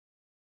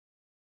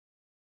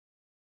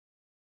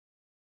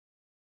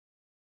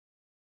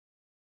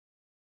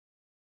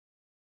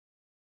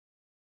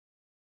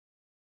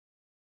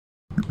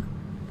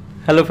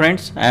Hello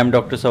friends, I am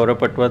Dr. Sourabh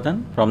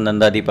Patwardhan from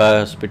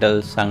Nandadipa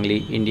Hospital,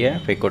 Sangli,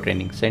 India, FECO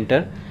Training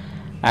Center.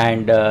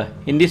 And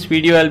in this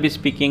video, I'll be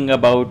speaking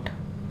about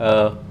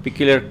a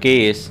peculiar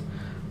case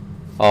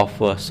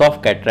of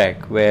soft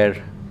cataract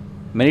where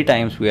many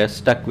times we are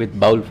stuck with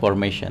bowel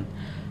formation.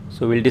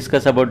 So we'll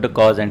discuss about the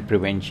cause and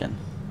prevention.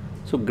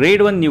 So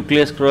grade 1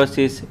 nucleus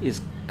sclerosis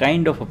is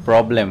kind of a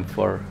problem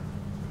for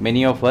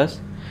many of us.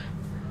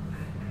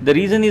 The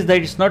reason is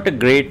that it's not a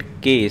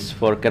great case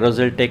for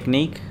carousel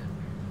technique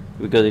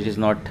because it is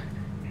not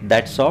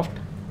that soft,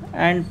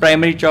 and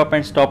primary chop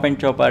and stop and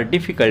chop are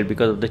difficult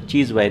because of the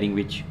cheese wiring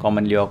which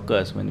commonly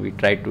occurs when we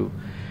try to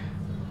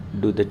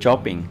do the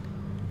chopping.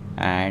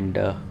 And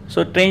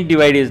so trench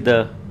divide is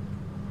the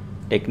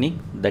technique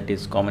that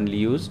is commonly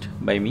used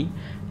by me,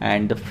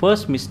 and the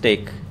first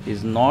mistake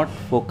is not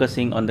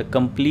focusing on the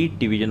complete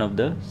division of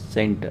the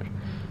center.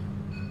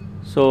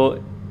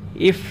 So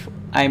if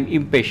I'm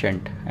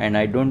impatient and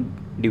I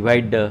don't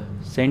divide the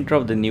center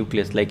of the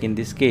nucleus, like in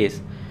this case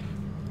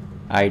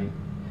I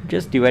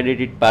just divided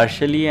it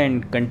partially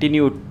and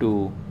continued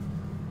to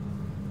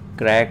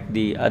crack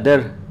the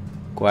other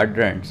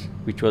quadrants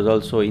which was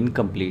also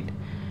incomplete,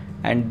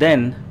 and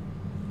then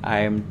I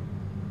am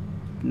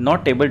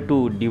not able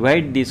to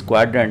divide these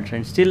quadrants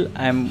and still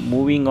I am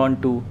moving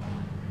on to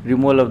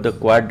removal of the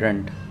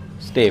quadrant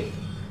step,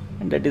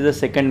 and that is the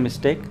second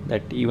mistake,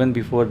 that even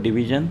before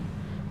division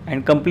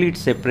and complete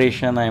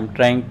separation I am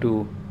trying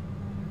to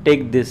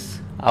take this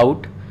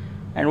out.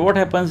 And what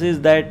happens is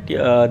that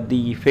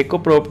the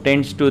phaco probe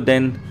tends to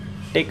then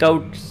take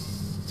out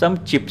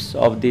some chips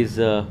of this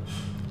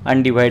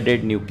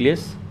undivided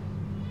nucleus,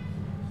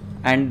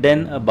 and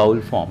then a bowel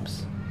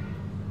forms.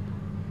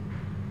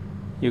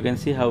 You can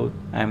see how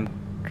I am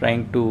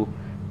trying to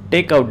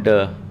take out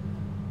the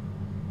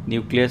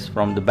nucleus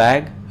from the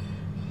bag.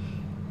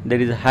 There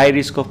is a high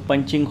risk of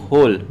punching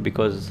hole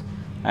because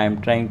I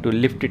am trying to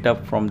lift it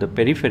up from the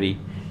periphery,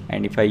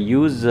 and if I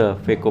use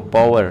phaco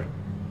power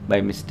by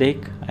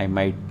mistake, I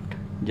might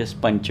just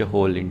punch a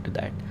hole into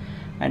that.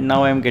 And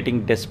now I am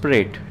getting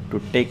desperate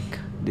to take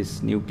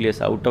this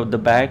nucleus out of the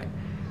bag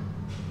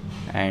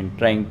and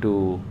trying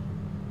to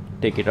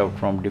take it out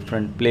from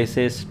different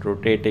places,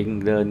 rotating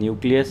the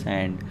nucleus,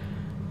 and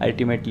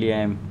ultimately I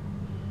am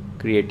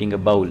creating a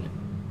bowl.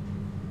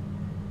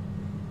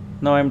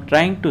 Now I am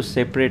trying to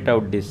separate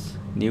out this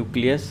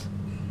nucleus,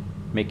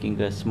 making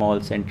a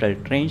small central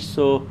trench.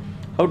 So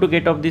how to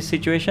get off this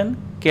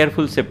situation?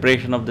 Careful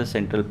separation of the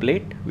central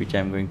plate, which I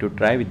am going to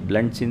try with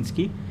blunt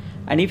Sinski,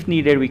 and if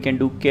needed we can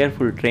do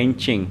careful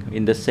trenching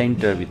in the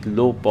center with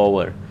low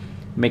power,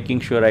 making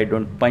sure I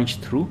don't punch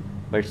through,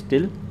 but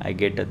still I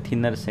get a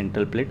thinner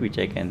central plate which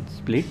I can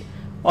split.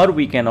 Or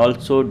we can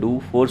also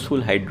do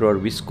forceful hydro or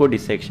visco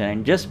dissection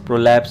and just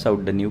prolapse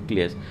out the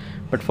nucleus,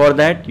 but for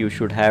that you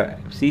should have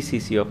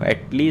CCC of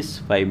at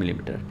least 5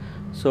 mm.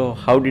 So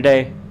how did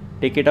I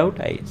take it out?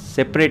 I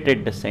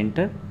separated the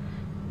center,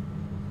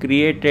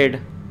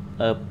 created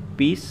a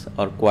piece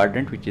or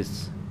quadrant which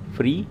is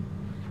free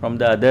from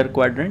the other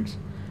quadrants,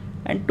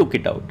 and took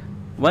it out.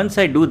 Once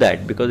I do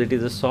that, because it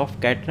is a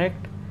soft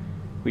cataract,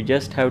 we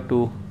just have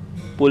to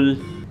pull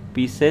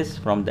pieces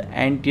from the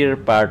anterior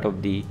part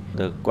of the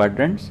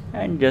quadrants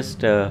and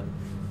just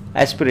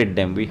aspirate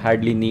them. We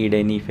hardly need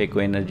any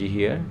phaco energy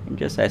here, and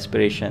just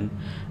aspiration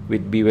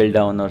with bevel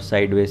down or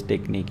sideways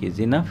technique is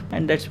enough,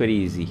 and that's very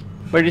easy.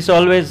 But it's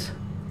always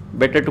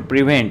better to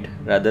prevent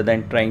rather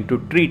than trying to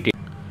treat it,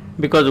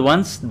 because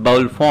once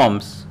bowel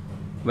forms,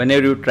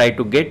 whenever you try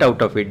to get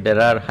out of it,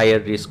 there are higher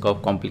risk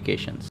of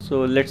complications. So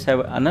let's have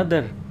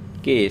another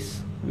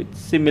case with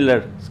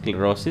similar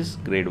sclerosis,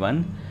 grade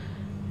 1,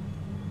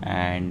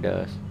 and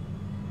the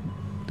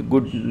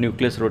good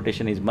nucleus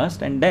rotation is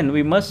must, and then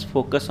we must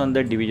focus on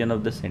the division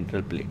of the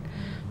central plate.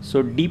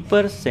 So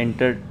deeper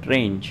center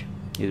trench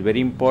is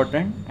very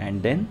important,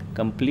 and then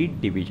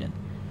complete division.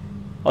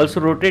 Also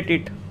rotate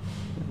it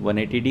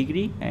 180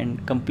 degree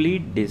and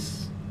complete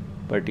this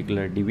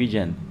particular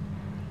division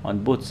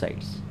on both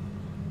sides.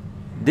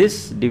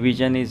 This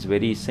division is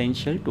very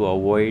essential to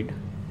avoid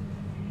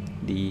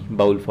the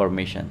bowel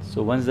formation.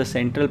 So once the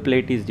central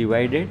plate is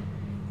divided,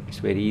 it's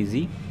very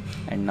easy,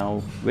 and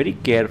now very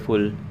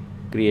careful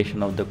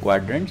creation of the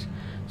quadrants.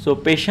 So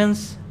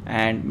patience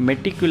and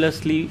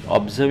meticulously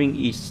observing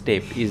each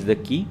step is the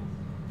key.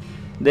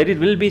 There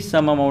will be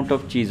some amount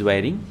of cheese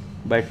wiring,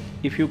 but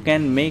if you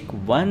can make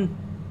one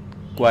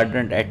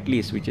quadrant at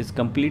least which is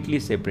completely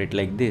separate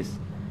like this,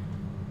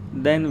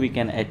 then we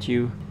can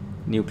achieve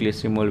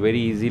nucleus removal very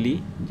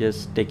easily,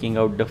 just taking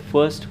out the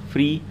first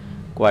free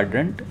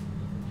quadrant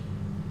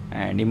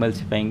and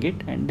emulsifying it,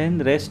 and then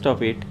the rest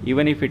of it,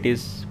 even if it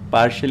is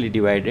partially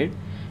divided,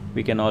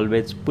 we can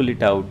always pull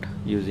it out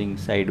using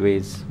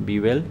sideways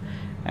bevel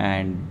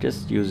and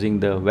just using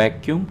the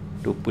vacuum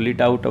to pull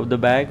it out of the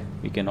bag.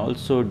 We can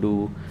also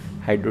do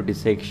hydro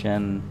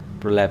dissection,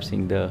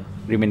 prolapsing the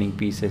remaining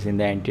pieces in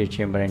the anterior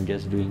chamber and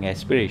just doing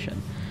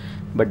aspiration.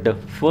 But the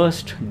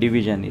first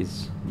division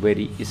is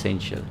very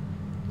essential.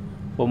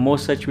 For more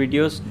such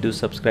videos, do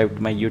subscribe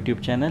to my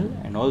YouTube channel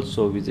and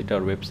also visit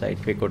our website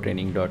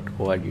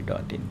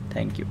phacotraining.org.in.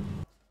 Thank you.